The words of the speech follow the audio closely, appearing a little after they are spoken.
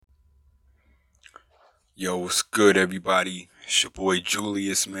Yo, what's good, everybody? It's your boy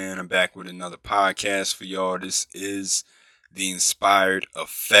Julius, man. I'm back with another podcast for y'all. This is the Inspired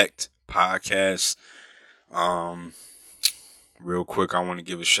Effect podcast. Um, Real quick, I want to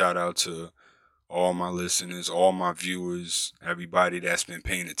give a shout out to all my listeners, all my viewers, everybody that's been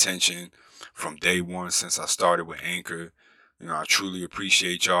paying attention from day one since I started with Anchor. I truly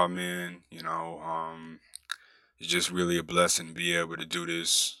appreciate y'all, man. It's just really a blessing to be able to do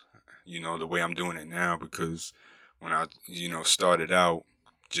this, the way I'm doing it now because when I, started out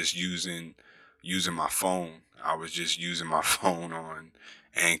just using my phone, I was just using my phone on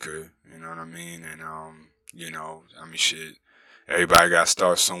Anchor, you know what I mean? And shit, everybody got to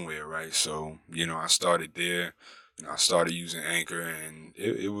start somewhere, right? So, I started there. I started using Anchor, and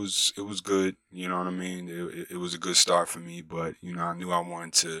it was good. You know what I mean? It was a good start for me, but I knew I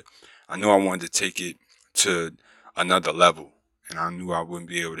wanted to take it to another level, and I knew I wouldn't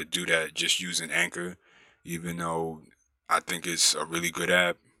be able to do that just using Anchor, even though I think it's a really good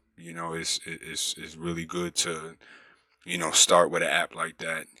app. It's really good to start with an app like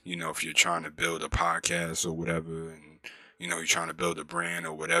that. If you're trying to build a podcast or whatever, and you're trying to build a brand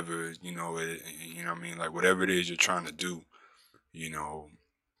or whatever, what I mean, like whatever it is you're trying to do, you know,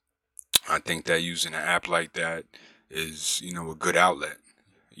 I think that using an app like that is a good outlet,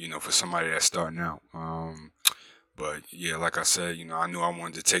 for somebody that's starting out. But yeah, like I said, I knew I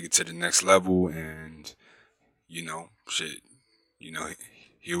wanted to take it to the next level, and shit, you know,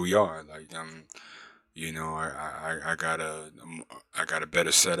 here we are. Like I got a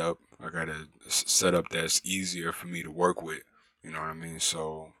better setup. I got a setup that's easier for me to work with. You know what I mean?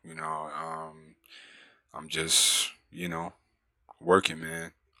 So I'm just working,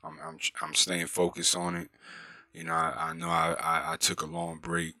 man. I'm staying focused on it. I know I took a long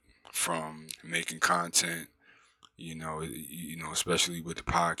break from making content. Especially with the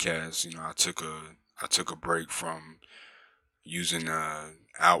podcast. I took a break from using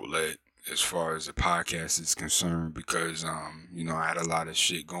outlet as far as the podcast is concerned because I had a lot of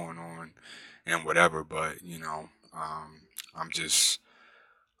shit going on and whatever. But I'm just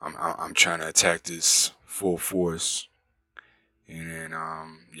I'm trying to attack this full force, and then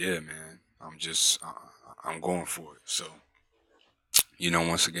yeah, man, I'm going for it. So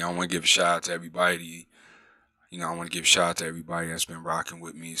once again, I want to give a shout out to everybody. I want to give a shout out to everybody that's been rocking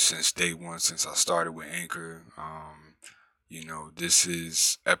with me since day one, since I started with Anchor. This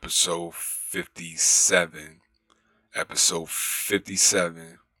is episode 57. Episode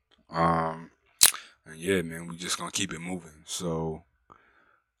 57. Um, and yeah, man, we just gonna keep it moving. So,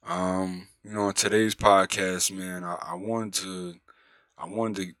 on today's podcast, man, I wanted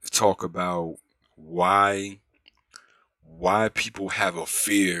to talk about why why people have a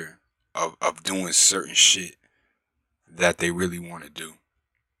fear of doing certain shit that they really want to do.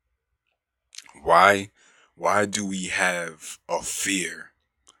 Why why do we have a fear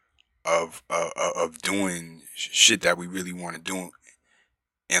of doing shit that we really want to do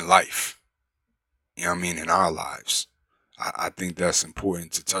in life? You know what I mean? In our lives. I think that's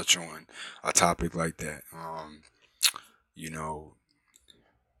important to touch on a topic like that. You know,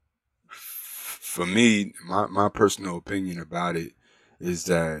 for me, my personal opinion about it is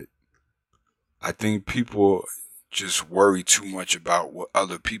that I think people just worry too much about what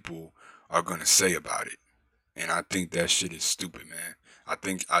other people are gonna say about it. And I think that shit is stupid, man. I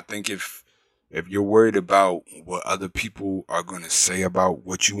think if you're worried about what other people are gonna say about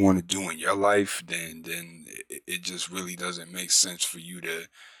what you want to do in your life, then it just really doesn't make sense for you to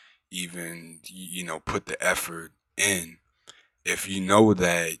even put the effort in if you know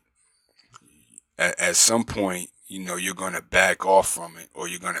that at some point you're gonna back off from it or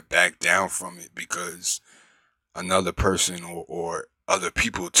you're gonna back down from it because another person or other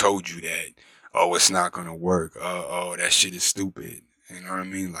people told you that, oh, it's not gonna work. Oh, that shit is stupid. You know what I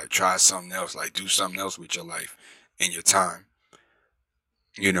mean? Like, try something else. Like, do something else with your life and your time.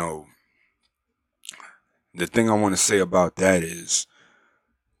 You know, the thing I want to say about that is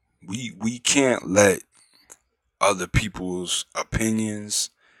we can't let other people's opinions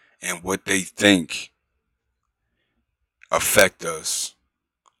and what they think affect us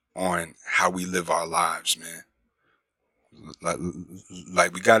on how we live our lives, man. Like,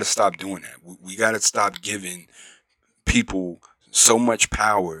 like we got to stop doing that. We got to stop giving people so much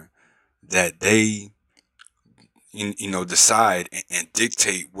power that they decide and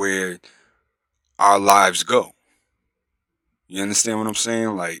dictate where our lives go. You understand what I'm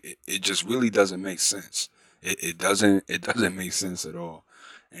saying? Like it just really doesn't make sense. It doesn't make sense at all.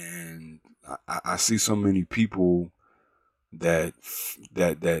 And I see so many people that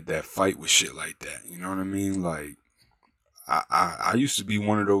fight with shit like that. You know what I mean? Like I used to be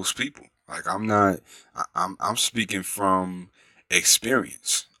one of those people. Like I'm not. I'm speaking from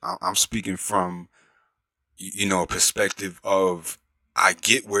experience. I'm speaking from a perspective of I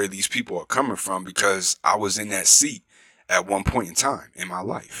get where these people are coming from because I was in that seat at one point in time in my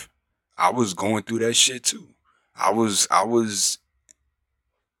life. I was going through that shit too. I was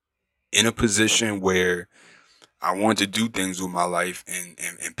in a position where I wanted to do things with my life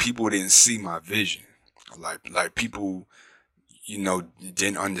and people didn't see my vision. Like people,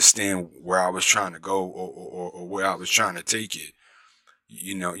 didn't understand where I was trying to go or where I was trying to take it.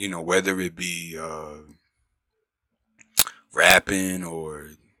 Whether it be rapping or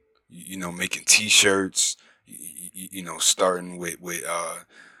making t-shirts, starting with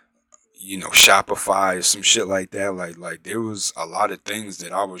Shopify or some shit like that. Like there was a lot of things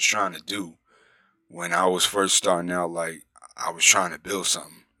that I was trying to do when I was first starting out. Like I was trying to build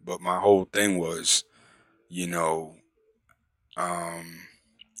something, but my whole thing was, you know, um,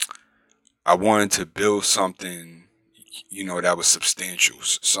 I wanted to build something, that was substantial,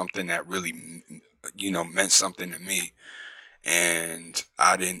 something that really, meant something to me. And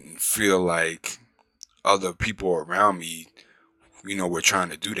I didn't feel like other people around me, were trying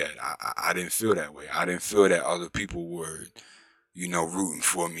to do that. I didn't feel that way. I didn't feel that other people were, rooting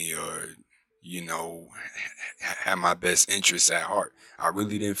for me or, had my best interests at heart. I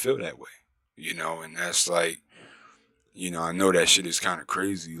really didn't feel that way, and that's like, I know that shit is kind of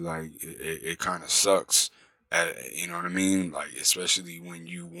crazy. Like it kind of sucks. You know what I mean? Like especially when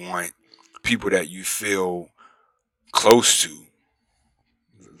you want people that you feel close to,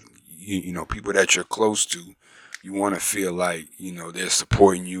 people that you're close to, you want to feel like they're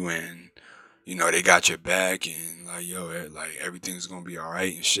supporting you and they got your back and like like everything's gonna be all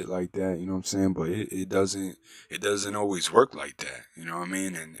right and shit like that. You know what I'm saying? But it doesn't always work like that. You know what I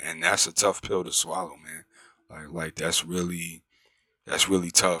mean? And that's a tough pill to swallow, man. Like that's really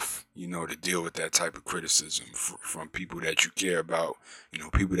tough, to deal with that type of criticism from people that you care about,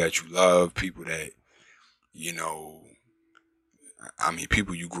 people that you love, people that, you know, I mean,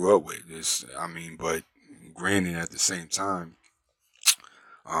 people you grew up with. But granted, at the same time,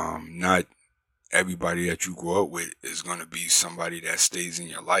 not everybody that you grow up with is going to be somebody that stays in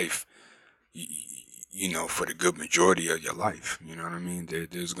your life, y- for the good majority of your life. You know what I mean?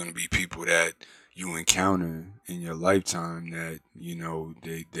 There's going to be people that you encounter in your lifetime that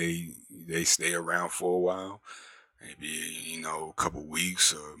they stay around for a while, maybe a couple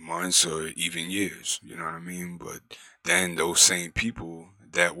weeks or months or even years. You know what I mean? But then those same people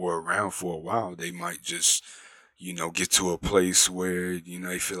that were around for a while, they might just get to a place where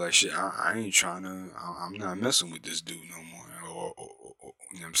they feel like shit. I ain't trying to. I'm not messing with this dude no more, or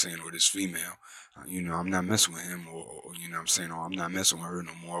you know what I'm saying, or this female. I'm not messing with him, or you know what I'm saying, or I'm not messing with her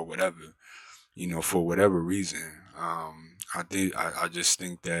no more, or whatever. For whatever reason. I just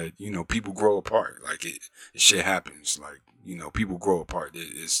think that people grow apart. Like it shit happens. Like people grow apart.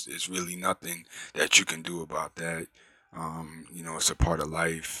 It's really nothing that you can do about that. It's a part of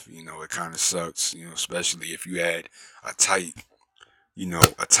life. It kind of sucks. Especially if you had a tight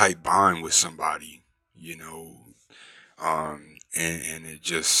bond with somebody. And it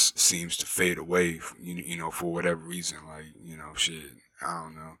just seems to fade away. For whatever reason. Like shit. I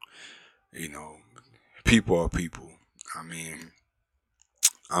don't know. You know, people are people. I mean,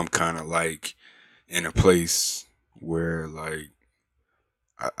 I'm kind of like in a place where like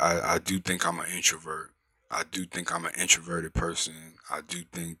I do think I'm an introvert. I do think I'm an introverted person. I do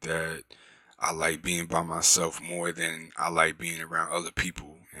think that I like being by myself more than I like being around other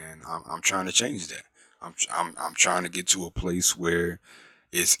people, and I'm trying to change that. I'm trying to get to a place where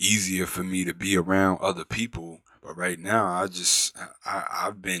it's easier for me to be around other people. But right now,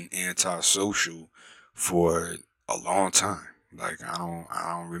 I've been antisocial for a long time. Like I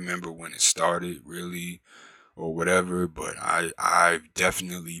don't remember when it started really or whatever, but I've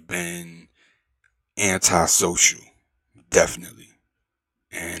definitely been antisocial, definitely.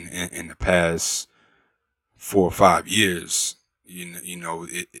 And in the past 4 or 5 years,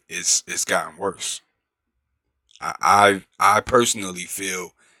 it's gotten worse. I personally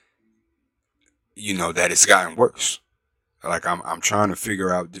feel that it's gotten worse. Like I'm trying to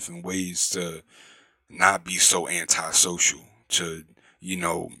figure out different ways to not be so antisocial, to you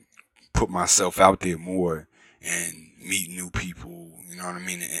know put myself out there more and meet new people, you know what I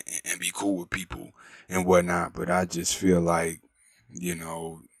mean, and be cool with people and whatnot. But I just feel like, you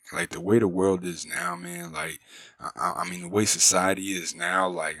know, like the way the world is now, man, like, I mean, the way society is now,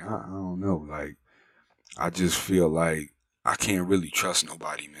 like, I don't know, like, I just feel like I can't really trust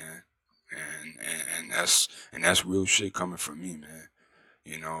nobody, man. And that's real shit coming from me, man.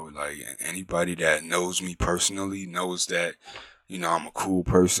 Like anybody that knows me personally knows that, I'm a cool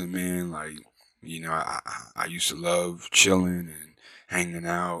person, man. Like, I used to love chilling and hanging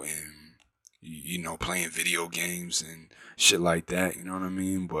out and, playing video games and shit like that. You know what I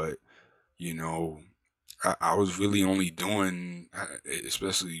mean? But, you know, I was really only doing,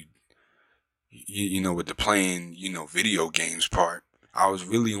 especially, with the playing, video games part, I was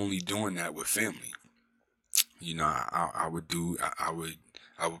really only doing that with family. I would do, I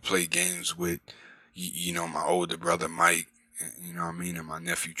would play games with, my older brother Mike, you know what I mean, and my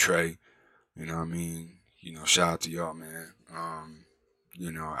nephew Trey, you know what I mean. Shout out to y'all, man.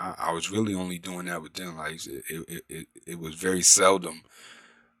 I was really only doing that with them. Like it was very seldom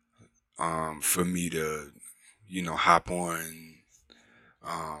for me to, hop on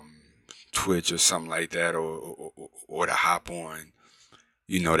um, Twitch or something like that, or to hop on,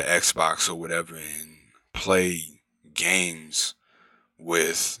 the Xbox or whatever and play games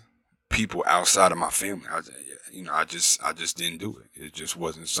with people outside of my family. I just didn't do it. It just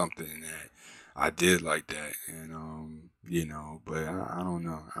wasn't something that I did like that, and but I don't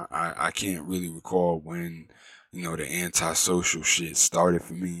know. I can't really recall when the antisocial shit started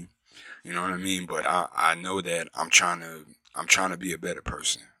for me. You know what I mean? But I know that I'm trying to be a better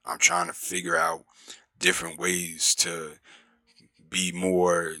person. I'm trying to figure out different ways to be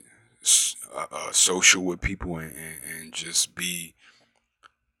more social with people and just be,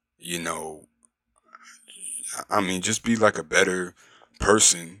 you know, I mean, just be like a better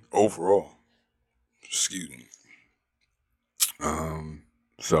person overall. Excuse me. Um,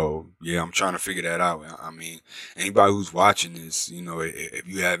 so yeah, I'm trying to figure that out. I mean, anybody who's watching this, if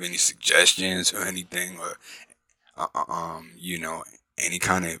you have any suggestions or anything, or any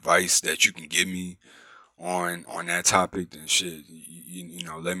kind of advice that you can give me on that topic, then shit,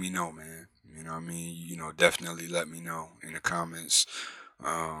 let me know, man. You know what I mean? Definitely let me know in the comments.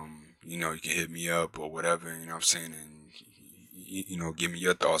 You can hit me up or whatever, you know what I'm saying, and give me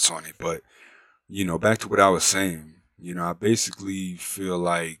your thoughts on it. But, back to what I was saying, I basically feel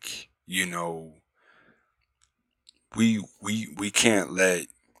like, we can't let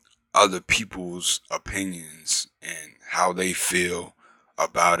other people's opinions and how they feel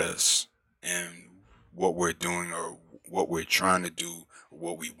about us and what we're doing or what we're trying to do,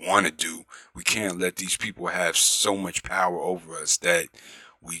 what we want to do. We can't let these people have so much power over us that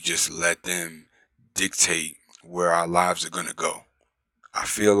we just let them dictate where our lives are going to go. I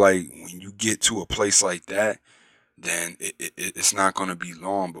feel like when you get to a place like that, then it's not going to be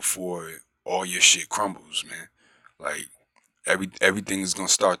long before all your shit crumbles, man. Like, everything is gonna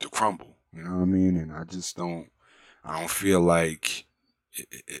start to crumble. You know what I mean? And I don't feel like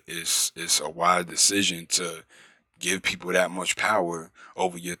it's a wise decision to give people that much power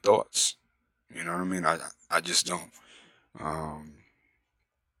over your thoughts. You know what I mean? I just don't. Um,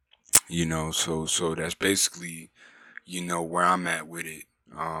 so that's basically where I'm at with it.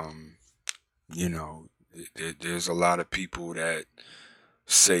 Um, there's a lot of people that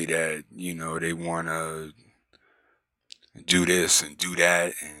say that they want to do this and do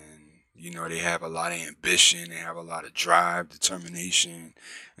that, and they have a lot of ambition, they have a lot of drive, determination,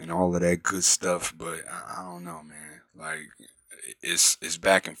 and all of that good stuff. But I don't know, man. Like, it's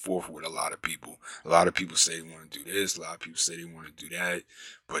back and forth with a lot of people. A lot of people say they want to do this, a lot of people say they want to do that,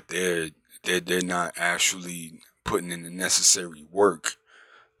 but they're not actually putting in the necessary work,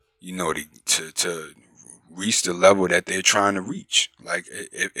 to reach the level that they're trying to reach. Like,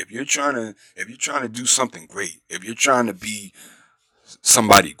 if you're trying to do something great, if you're trying to be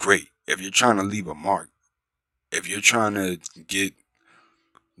somebody great, if you're trying to leave a mark, if you're trying to get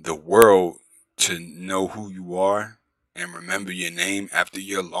the world to know who you are and remember your name after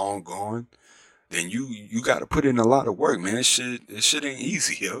you're long gone, then you got to put in a lot of work, man. This shit ain't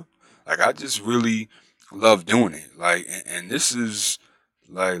easy, yo. Like, I just really love doing it. Like, and this is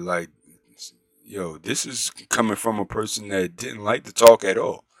like yo, this is coming from a person that didn't like to talk at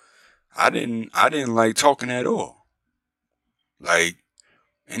all. I didn't like talking at all. Like,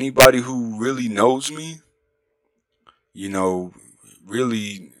 anybody who really knows me, you know,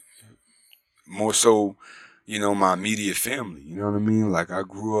 really more so, my immediate family. You know what I mean? Like, I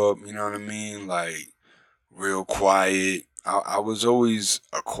grew up, you know what I mean? Like, real quiet. I was always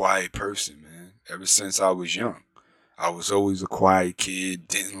a quiet person, man. Ever since I was young, I was always a quiet kid.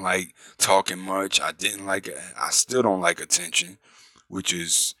 Didn't like talking much. I still don't like attention, which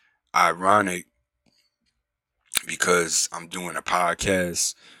is ironic because I'm doing a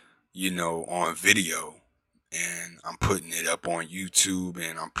podcast, on video, and I'm putting it up on YouTube,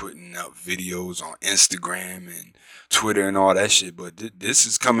 and I'm putting up videos on Instagram and Twitter and all that shit. But this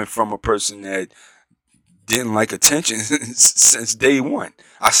is coming from a person that didn't like attention since day one.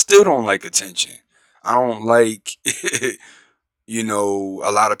 I still don't like attention. I don't like,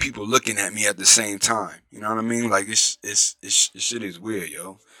 a lot of people looking at me at the same time. You know what I mean? Like this shit is weird,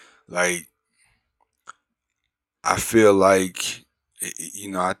 yo. Like I feel like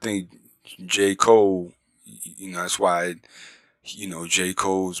I think J. Cole, that's why J.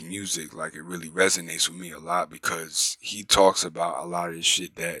 Cole's music, like, it really resonates with me a lot because he talks about a lot of the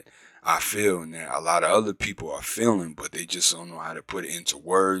shit that I feel and that a lot of other people are feeling, but they just don't know how to put it into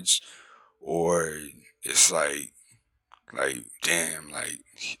words, or it's like, damn, like,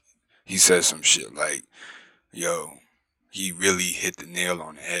 he says some shit like, yo, he really hit the nail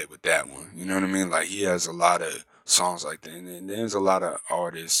on the head with that one. You know what I mean? Like, he has a lot of songs like that, and then there's a lot of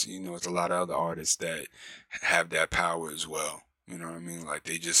artists. It's a lot of other artists that have that power as well. You know what I mean? Like,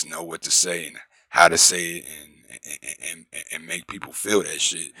 they just know what to say and how to say it, and make people feel that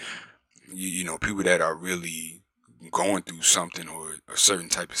shit. People that are really going through something or a certain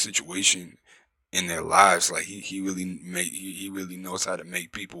type of situation in their lives, like he really knows how to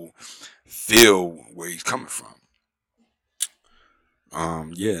make people feel where he's coming from.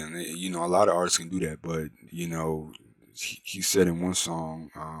 Yeah, and a lot of artists can do that, but he said in one song,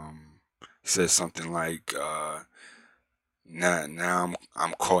 he said something like, now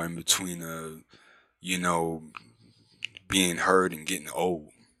I'm caught in between you know, being heard and getting old.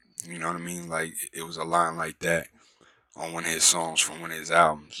 You know what I mean? Like, it was a line like that on one of his songs from one of his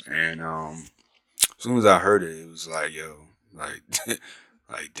albums, and as soon as I heard it, it was like, yo, like,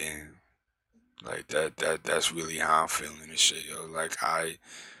 like, damn, like that's really how I'm feeling and shit, yo. Like,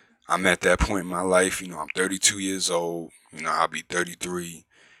 I'm at that point in my life. I'm 32 years old. I'll be 33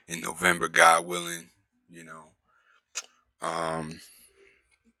 in November, God willing. You know, um,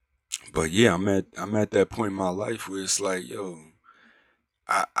 but yeah, I'm at that point in my life where it's like, yo,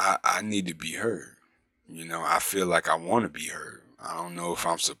 I need to be heard. I feel like I want to be heard. I don't know if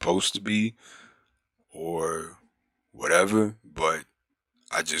I'm supposed to be or whatever, but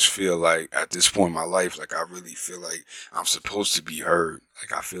I just feel like at this point in my life, like, I really feel like I'm supposed to be heard.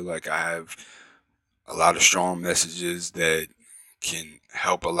 Like, I feel like I have a lot of strong messages that can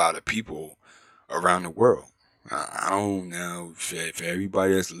help a lot of people around the world. I don't know if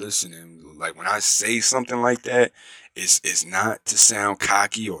everybody that's listening, like, when I say something like that, it's not to sound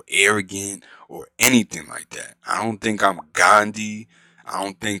cocky or arrogant or anything like that. I don't think I'm Gandhi. I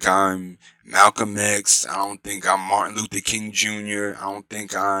don't think I'm Malcolm X. I don't think I'm Martin Luther King Jr. I don't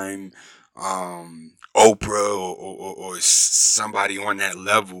think I'm Oprah or somebody on that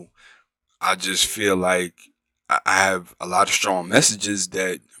level. I just feel like I have a lot of strong messages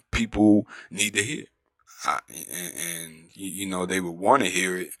that people need to hear. And they would want to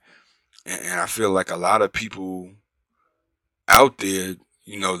hear it. And I feel like a lot of people out there,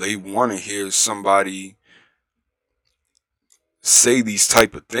 they want to hear somebody say these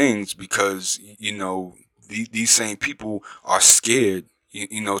type of things because, these same people are scared,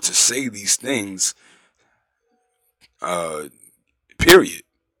 to say these things, uh, period.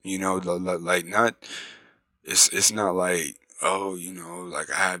 Like, not, it's not like, oh, like,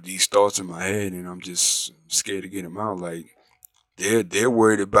 I have these thoughts in my head and I'm just scared to get them out. Like, they're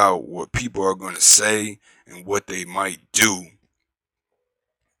worried about what people are going to say and what they might do.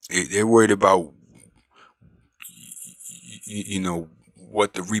 They're worried about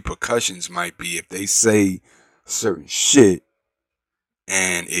what the repercussions might be if they say certain shit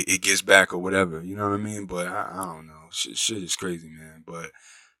and it gets back or whatever. You know what I mean? But I don't know. Shit is crazy, man. But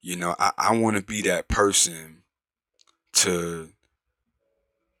I want to be that person to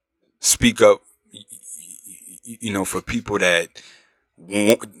speak up, for people that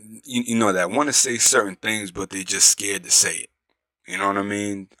want, that want to say certain things, but they're just scared to say it. You know what I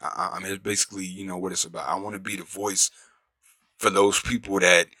mean? I mean, it's basically, what it's about. I want to be the voice for those people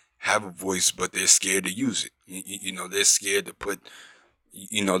that have a voice, but they're scared to use it. They're scared to put,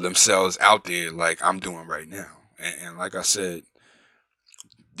 themselves out there like I'm doing right now. And like I said,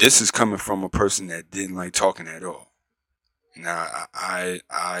 this is coming from a person that didn't like talking at all. Now, I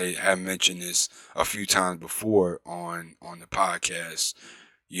have mentioned this a few times before on the podcast.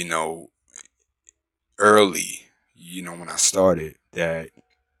 You know, early, when I started, that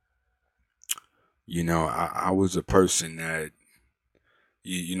I was a person that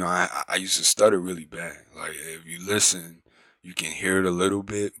I used to stutter really bad. Like, if you listen, you can hear it a little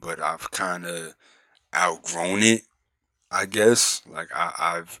bit, but I've kind of outgrown it. I guess, like,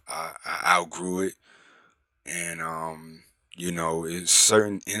 I outgrew it, and in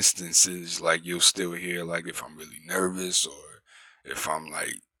certain instances, like, you'll still hear, like, if I'm really nervous or if I'm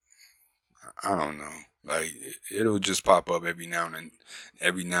like, I don't know, like, it'll just pop up every now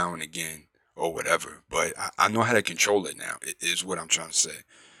and again or whatever. But I know how to control it now. It is what I'm trying to say.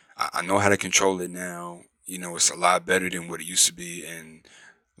 I know how to control it now. it's a lot better than what it used to be. And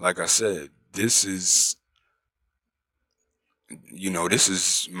like I said, this is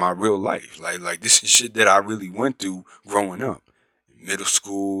my real life. Like this is shit that I really went through growing up, middle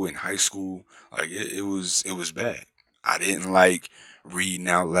school and high school. Like it was bad. I didn't like reading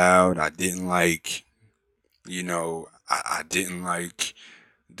out loud. I didn't like, I didn't like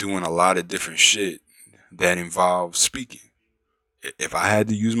doing a lot of different shit that involved speaking. If I had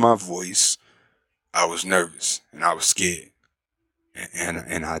to use my voice, I was nervous and I was scared,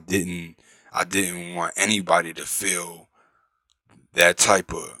 and I didn't want anybody to feel that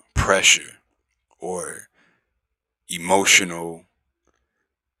type of pressure or emotional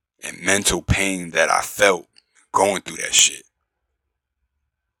and mental pain that I felt going through that shit.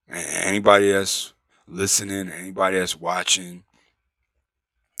 And anybody that's listening, anybody that's watching,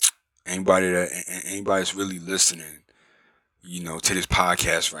 anybody that's really listening, to this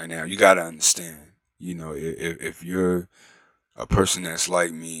podcast right now, you gotta understand, if you're a person that's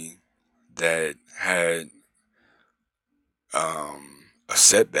like me that had a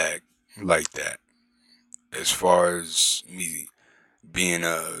setback like that, as far as me being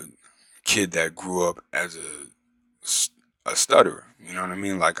a kid that grew up as a stutterer. You know what I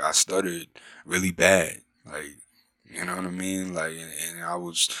mean? Like I stuttered really bad. Like, you know what I mean? Like, and I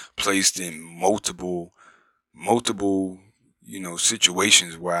was placed in multiple,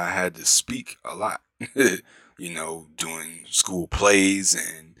 situations where I had to speak a lot. Doing school plays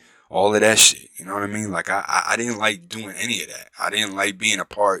and all of that shit. You know what I mean? Like I didn't like doing any of that. I didn't like being a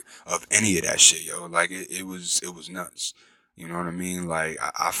part of any of that shit, yo. Like it was nuts. You know what I mean? Like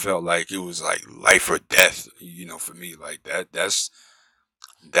I felt like it was like life or death, for me. Like that's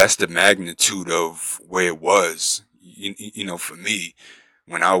the magnitude of where it was, for me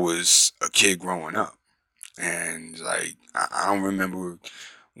when I was a kid growing up. And like I don't remember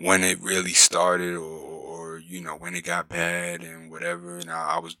when it really started, or when it got bad and whatever. And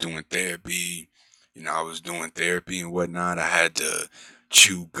I was doing therapy. I was doing therapy and whatnot. I had to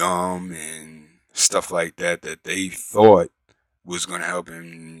chew gum and stuff like that they thought was gonna help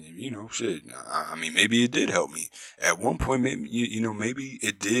him. Shit. I mean, maybe it did help me at one point. Maybe maybe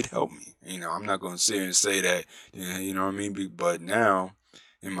it did help me. I'm not gonna sit here and say that. You know what I mean? But now,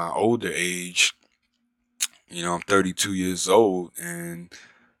 in my older age, I'm 32 years old and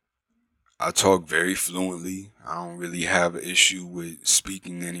I talk very fluently. I don't really have an issue with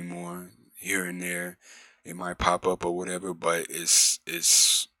speaking anymore. Here and there, it might pop up or whatever, but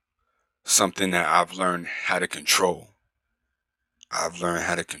it's something that I've learned how to control. I've learned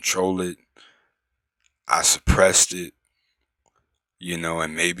how to control it. I suppressed it,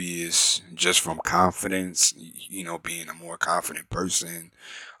 and maybe it's just from confidence, being a more confident person,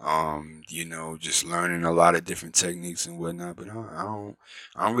 just learning a lot of different techniques and whatnot. But I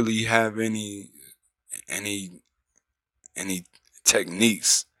don't really have any, any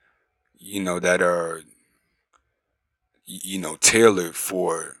techniques, that are, tailored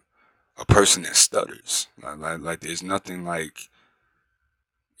for a person that stutters. Like there's nothing like,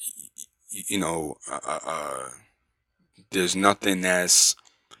 you know, there's nothing that's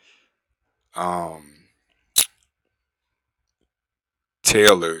um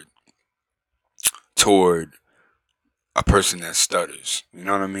tailored toward a person that stutters. You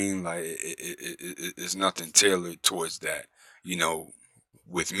know what I mean? Like it's nothing tailored towards that. You know,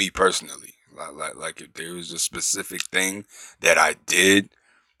 with me personally, like if there was a specific thing that I did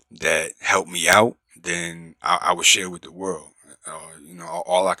that helped me out, then I would share with the world.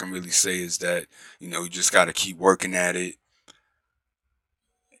 All I can really say is that you just got to keep working at it,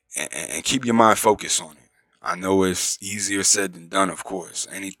 and keep your mind focused on it. I know it's easier said than done, of course.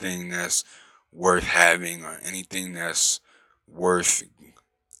 Anything that's worth having or anything that's worth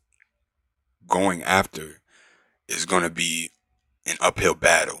going after is going to be an uphill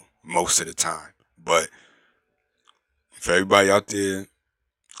battle most of the time. But for everybody out there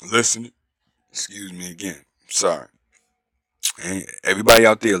listening, excuse me again, sorry. And everybody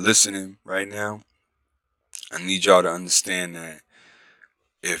out there listening right now, I need y'all to understand that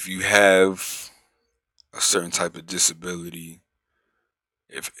if you have a certain type of disability,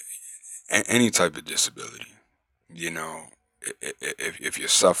 if any type of disability, you know, if you're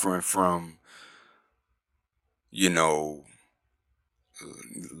suffering from, you know,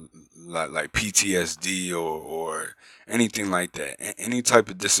 like PTSD or anything like that, any type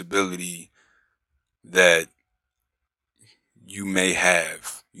of disability that you may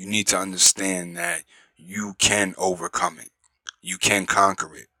have, you need to understand that you can overcome it. You can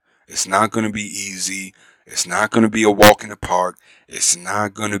conquer it. It's not going to be easy. It's not going to be a walk in the park. It's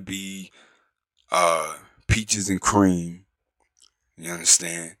not going to be peaches and cream. You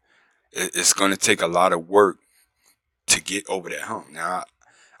understand? It's going to take a lot of work to get over that hump. Now,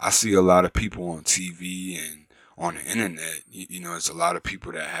 I see a lot of people on TV and on the internet. There's a lot of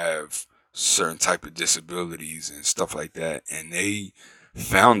people that have certain type of disabilities and stuff like that, and they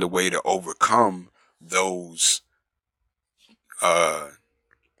found a way to overcome those, uh,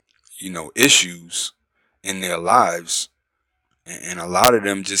 issues in their lives, and a lot of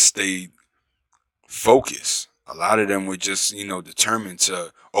them just stayed focused. A lot of them were just, determined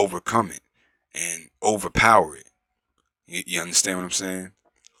to overcome it and overpower it. You understand what I'm saying?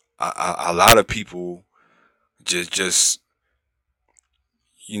 A lot of people just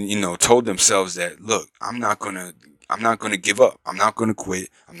told themselves that, look, I'm not gonna give up. I'm not gonna quit.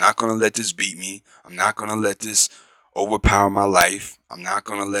 I'm not gonna let this beat me. I'm not gonna let this overpower my life. I'm not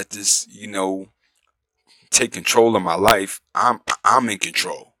gonna let this take control of my life. I'm in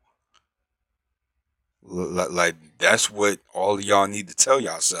control. Like, that's what all of y'all need to tell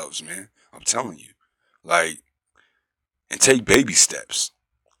yourselves, man. I'm telling you, like, and take baby steps.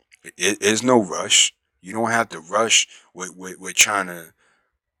 There's no rush. You don't have to rush with trying to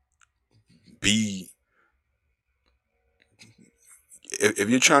be. If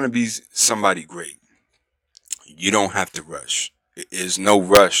you're trying to be somebody great, you don't have to rush. There's no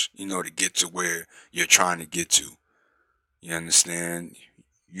rush, to get to where you're trying to get to. You understand?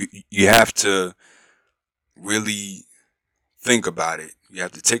 You have to really think about it. You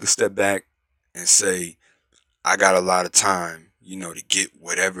have to take a step back and say, I got a lot of time, to get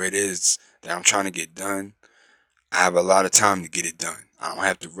whatever it is that I'm trying to get done. I have a lot of time to get it done. I don't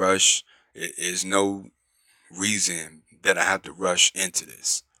have to rush. There's no reason that I have to rush into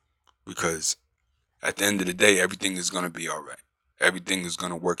this, because at the end of the day, everything is going to be all right. Everything is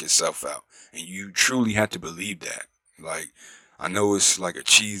going to work itself out. And you truly have to believe that. Like, I know it's like a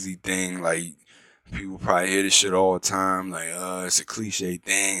cheesy thing. Like, people probably hear this shit all the time. Like, it's a cliche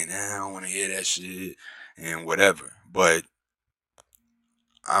thing, and I don't want to hear that shit and whatever. But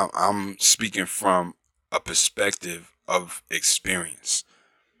I'm speaking from a perspective of experience.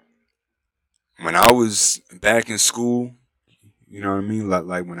 When I was back in school, you know what I mean?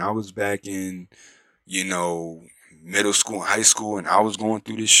 Like when I was back in, you know, middle school and high school, and I was going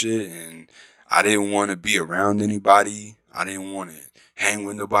through this shit, and I didn't want to be around anybody. I didn't want to hang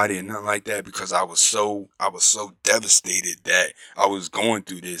with nobody and nothing like that, because I was so devastated that I was going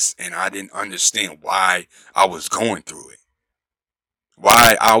through this, and I didn't understand why I was going through it.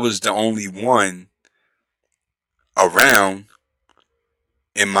 Why I was the only one around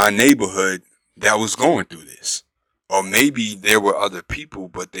in my neighborhood that was going through this. Or maybe there were other people,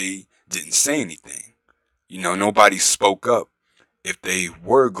 but they didn't say anything. Nobody spoke up if they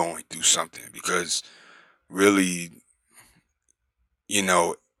were going through something, because really, you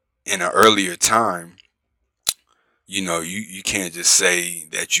know, in an earlier time, you can't just say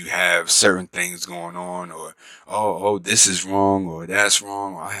that you have certain things going on, or oh this is wrong, or that's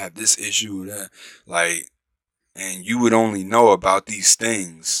wrong, or I have this issue, or that, like, and you would only know about these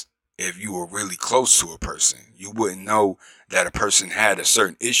things if you were really close to a person. You wouldn't know that a person had a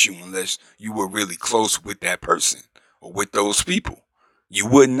certain issue unless you were really close with that person or with those people. You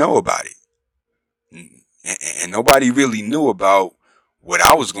wouldn't know about it. And nobody really knew about what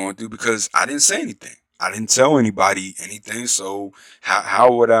I was going through, because I didn't say anything. I didn't tell anybody anything. So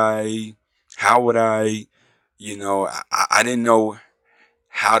how would I, I didn't know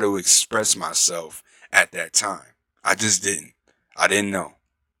how to express myself at that time. I just didn't. I didn't know.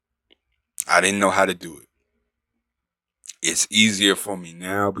 I didn't know how to do it. It's easier for me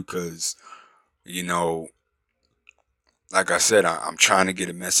now because, you know, like I said, I'm trying to get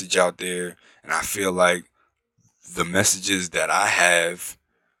a message out there, and I feel like the messages that I have,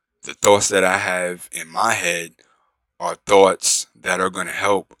 the thoughts that I have in my head, are thoughts that are going to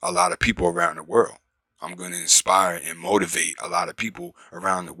help a lot of people around the world. I'm going to inspire and motivate a lot of people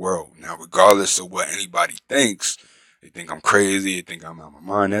around the world. Now, regardless of what anybody thinks, they think I'm crazy, they think I'm out of my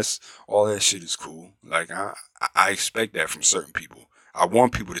mind. That's all that shit is cool. Like, I expect that from certain people. I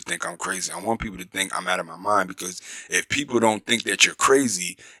want people to think I'm crazy. I want people to think I'm out of my mind, because if people don't think that you're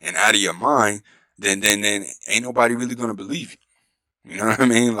crazy and out of your mind, then ain't nobody really gonna believe you. You know what I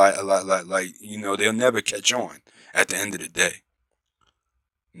mean? Like, they'll never catch on at the end of the day.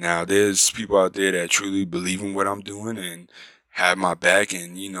 Now, there's people out there that truly believe in what I'm doing and have my back,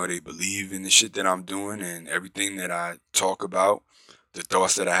 and they believe in the shit that I'm doing and everything that I talk about, the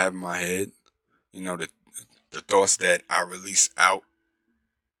thoughts that I have in my head, the thoughts that I release out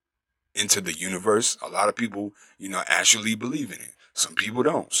into the universe. A lot of people, actually believe in it. Some people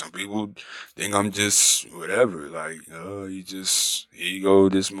don't. Some people think I'm just whatever. Like, oh, here you go,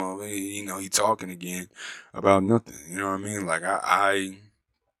 this moment, he talking again about nothing. You know what I mean? Like,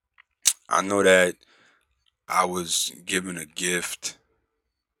 I know that I was given a gift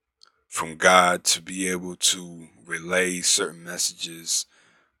from God to be able to relay certain messages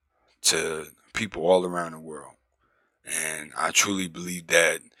to people all around the world. And I truly believe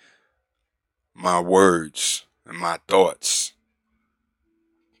that my words and my thoughts,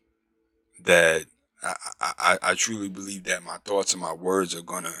 that I truly believe that my thoughts and my words are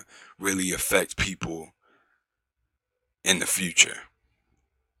going to really affect people in the future.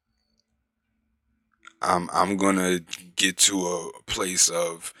 I'm going to get to a place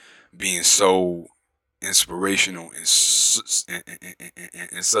of being so inspirational and,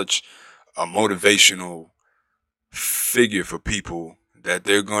 and such a motivational figure for people that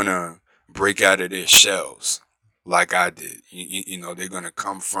they're gonna break out of their shells like I did. You know, they're gonna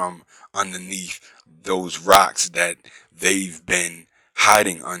come from underneath those rocks that they've been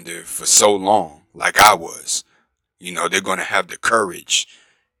hiding under for so long, like I was. You know, they're gonna have the courage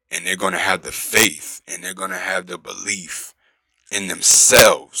and they're gonna have the faith and they're gonna have the belief in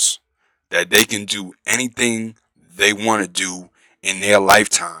themselves that they can do anything they want to do in their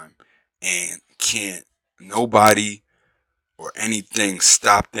lifetime and can't nobody or anything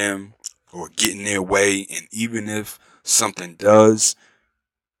stop them or get in their way. And even if something does,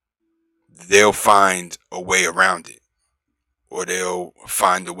 they'll find a way around it or they'll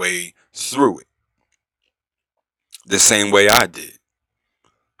find a way through it the same way I did.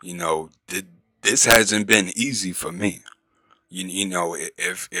 You know, this hasn't been easy for me. You know,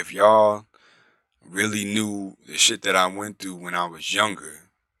 if y'all really knew the shit that I went through when I was younger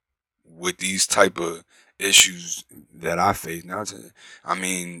with these type of issues that I faced. Now, I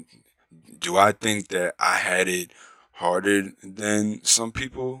mean, do I think that I had it harder than some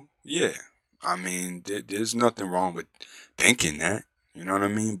people? Yeah. I mean, there's nothing wrong with thinking that. You know what I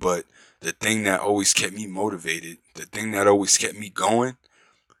mean? But the thing that always kept me motivated, the thing that always kept me going,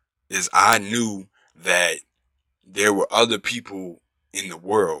 is I knew that there were other people in the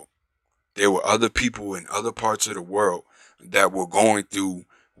world. There were other people in other parts of the world that were going through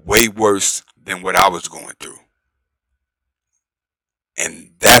way worse than what I was going through.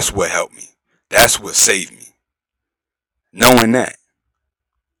 And that's what helped me. That's what saved me. Knowing that.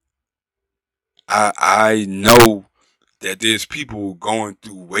 I know that there's people going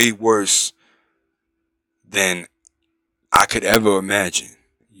through way worse than I could ever imagine.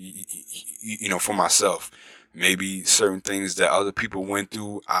 You know, for myself, maybe certain things that other people went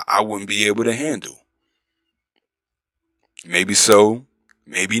through, I wouldn't be able to handle. Maybe so,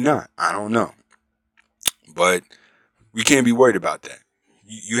 maybe not. I don't know. But we can't be worried about that.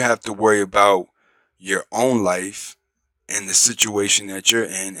 You have to worry about your own life and the situation that you're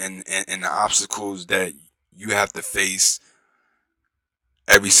in and the obstacles that you have to face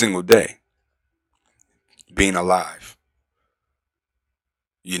every single day being alive.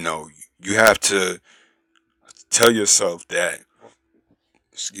 You know, you have to tell yourself that,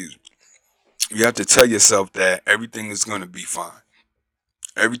 excuse me, you have to tell yourself that everything is going to be fine.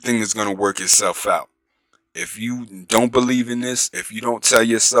 Everything is going to work itself out. If you don't believe in this, if you don't tell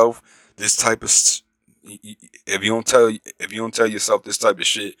yourself this type of if you don't tell yourself this type of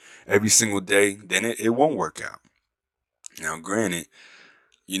shit every single day, then it won't work out. Now, granted,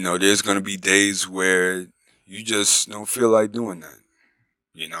 you know, there's gonna be days where you just don't feel like doing that.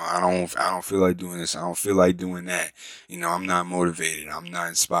 You know, I don't feel like doing this. I don't feel like doing that. You know, I'm not motivated. I'm not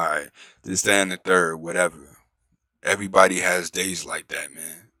inspired. This, that, and the third, whatever. Everybody has days like that,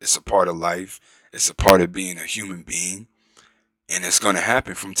 man. It's a part of life. It's a part of being a human being. And it's going to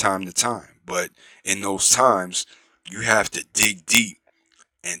happen from time to time. But in those times, you have to dig deep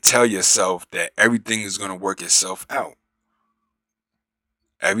and tell yourself that everything is going to work itself out.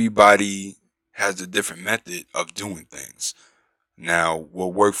 Everybody has a different method of doing things. Now,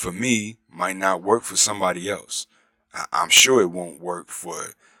 what worked for me might not work for somebody else. I'm sure it won't work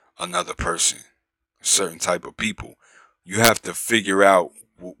for another person, a certain type of people. You have to figure out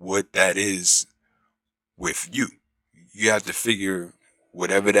what that is with you. You have to figure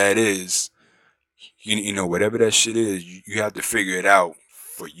whatever that is, you know, whatever that shit is, you have to figure it out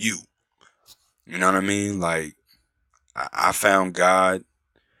for you. You know what I mean? Like, I found God.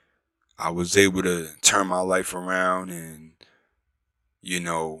 I was able to turn my life around and, you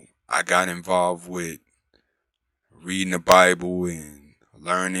know, I got involved with reading the Bible and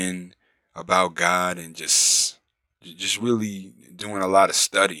learning about God and just really doing a lot of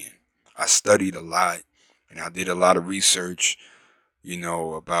studying. I studied a lot and I did a lot of research, you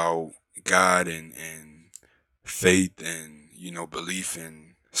know, about God and faith and, you know, belief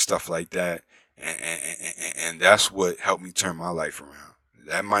and stuff like that. And that's what helped me turn my life around.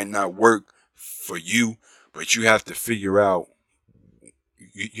 That might not work for you, but you have to figure out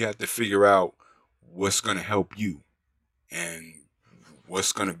you have to figure out what's going to help you and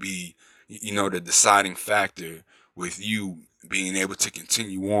what's going to be, the deciding factor with you being able to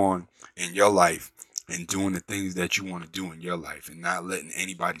continue on in your life and doing the things that you want to do in your life and not letting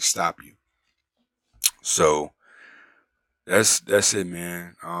anybody stop you. So that's it,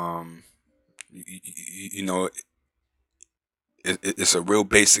 man. You know, it's a real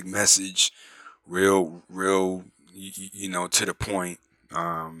basic message, real, to the point.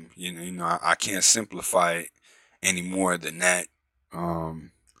 I can't simplify it any more than that.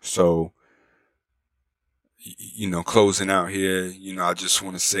 So, closing out here, I just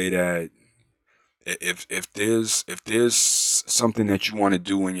want to say that if there's something that you want to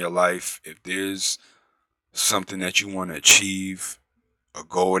do in your life, if there's something that you want to achieve, a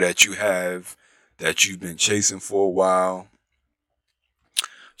goal that you have that you've been chasing for a while,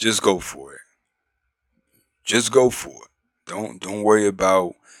 just go for it. Just go for it. Don't worry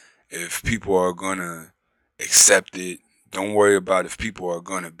about if people are gonna accept it. Don't worry about if people are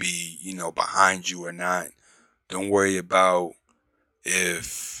gonna be, behind you or not. Don't worry about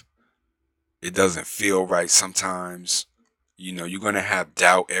if it doesn't feel right sometimes. You're gonna have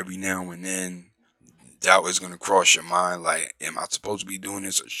doubt every now and then. Doubt is going to cross your mind, like, am I supposed to be doing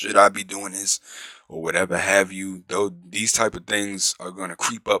this, or should I be doing this, or whatever have you. Though these type of things are going to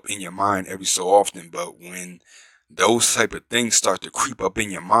creep up in your mind every so often, but when those type of things start to creep up in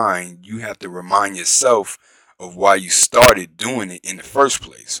your mind, you have to remind yourself of why you started doing it in the first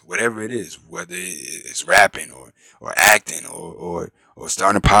place, whatever it is, whether it's rapping or acting or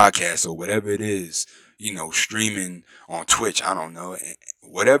starting a podcast or whatever it is, streaming on Twitch, I don't know,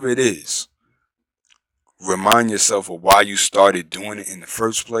 whatever it is. Remind yourself of why you started doing it in the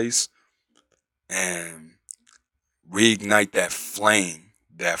first place and reignite that flame,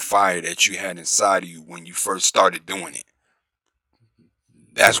 that fire that you had inside of you when you first started doing it.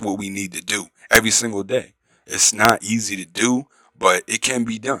 That's what we need to do every single day. It's not easy to do, but it can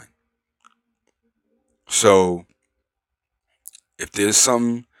be done. So if there's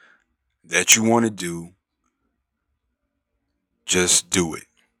something that you want to do, just do it.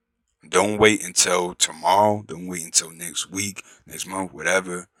 Don't wait until tomorrow. Don't wait until next week, next month,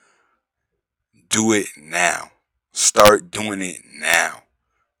 whatever. Do it now. Start doing it now.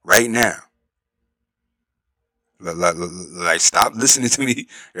 Right now. Like, stop listening to me,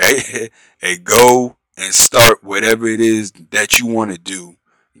 right? And go and start whatever it is that you want to do.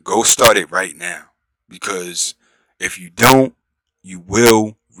 Go start it right now. Because if you don't, you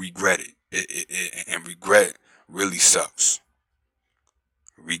will regret it. And regret really sucks.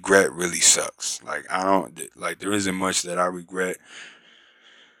 Regret really sucks. Like, I don't, like, there isn't much that I regret.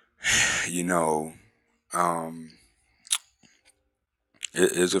 You know, um,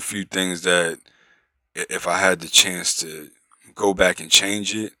 there's a few things that if I had the chance to go back and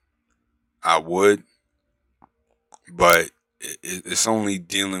change it, I would. But it's only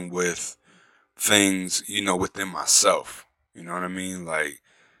dealing with things, within myself. You know what I mean? Like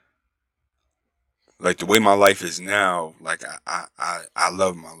the way my life is now, like I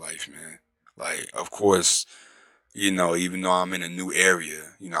love my life, man. Like, of course, even though I'm in a new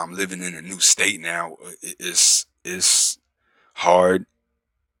area, I'm living in a new state now. It's hard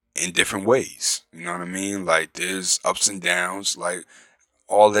in different ways. You know what I mean? Like, there's ups and downs. Like,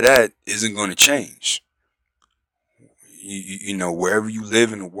 all of that isn't going to change. Wherever you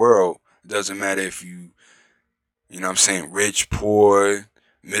live in the world, it doesn't matter if I'm saying, rich, poor,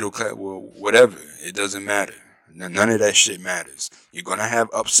 middle class, well, whatever. It doesn't matter. None of that shit matters. You're going to have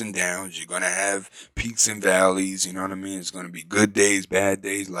ups and downs. You're going to have peaks and valleys. You know what I mean? It's going to be good days, bad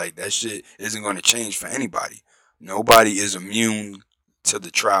days. Like, that shit isn't going to change for anybody. Nobody is immune to the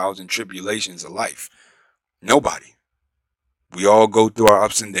trials and tribulations of life. Nobody. We all go through our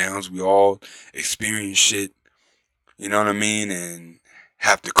ups and downs. We all experience shit, you know what I mean? And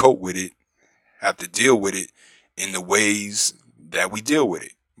have to cope with it, have to deal with it in the ways that we deal with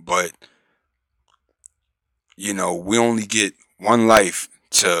it. But, we only get one life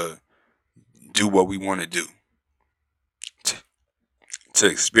to do what we want to do, to, to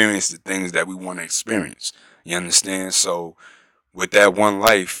experience the things that we want to experience. You understand? So, with that one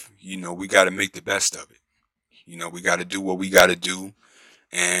life, we got to make the best of it. We got to do what we got to do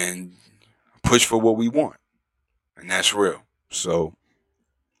and push for what we want. And that's real. So,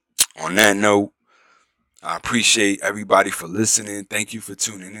 on that note, I appreciate everybody for listening. Thank you for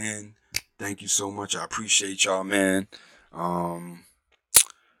tuning in. Thank you so much. I appreciate y'all, man. Um,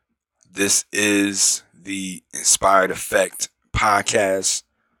 this is the Inspired Effect podcast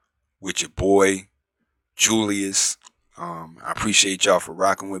with your boy, Julius. I appreciate y'all for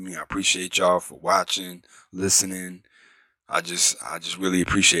rocking with me. I appreciate y'all for watching, listening. I just really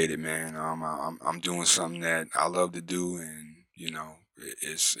appreciate it, man. I'm doing something that I love to do, and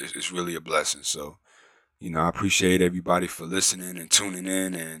it's really a blessing. So I appreciate everybody for listening and tuning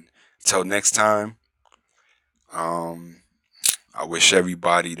in. And until next time, um, I wish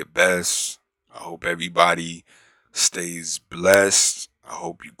everybody the best. I hope everybody stays blessed. I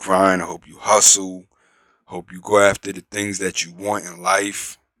hope you grind. I hope you hustle. Hope you go after the things that you want in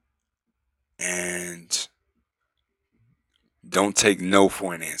life, and don't take no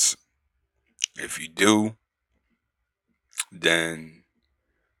for an answer. If you do, then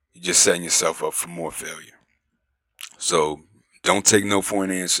you're just setting yourself up for more failure. So don't take no for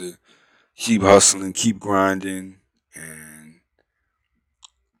an answer. Keep hustling, keep grinding, and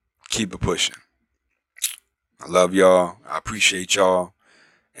keep it pushing. I love y'all. I appreciate y'all.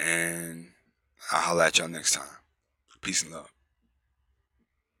 And I'll holla at y'all next time. Peace and love.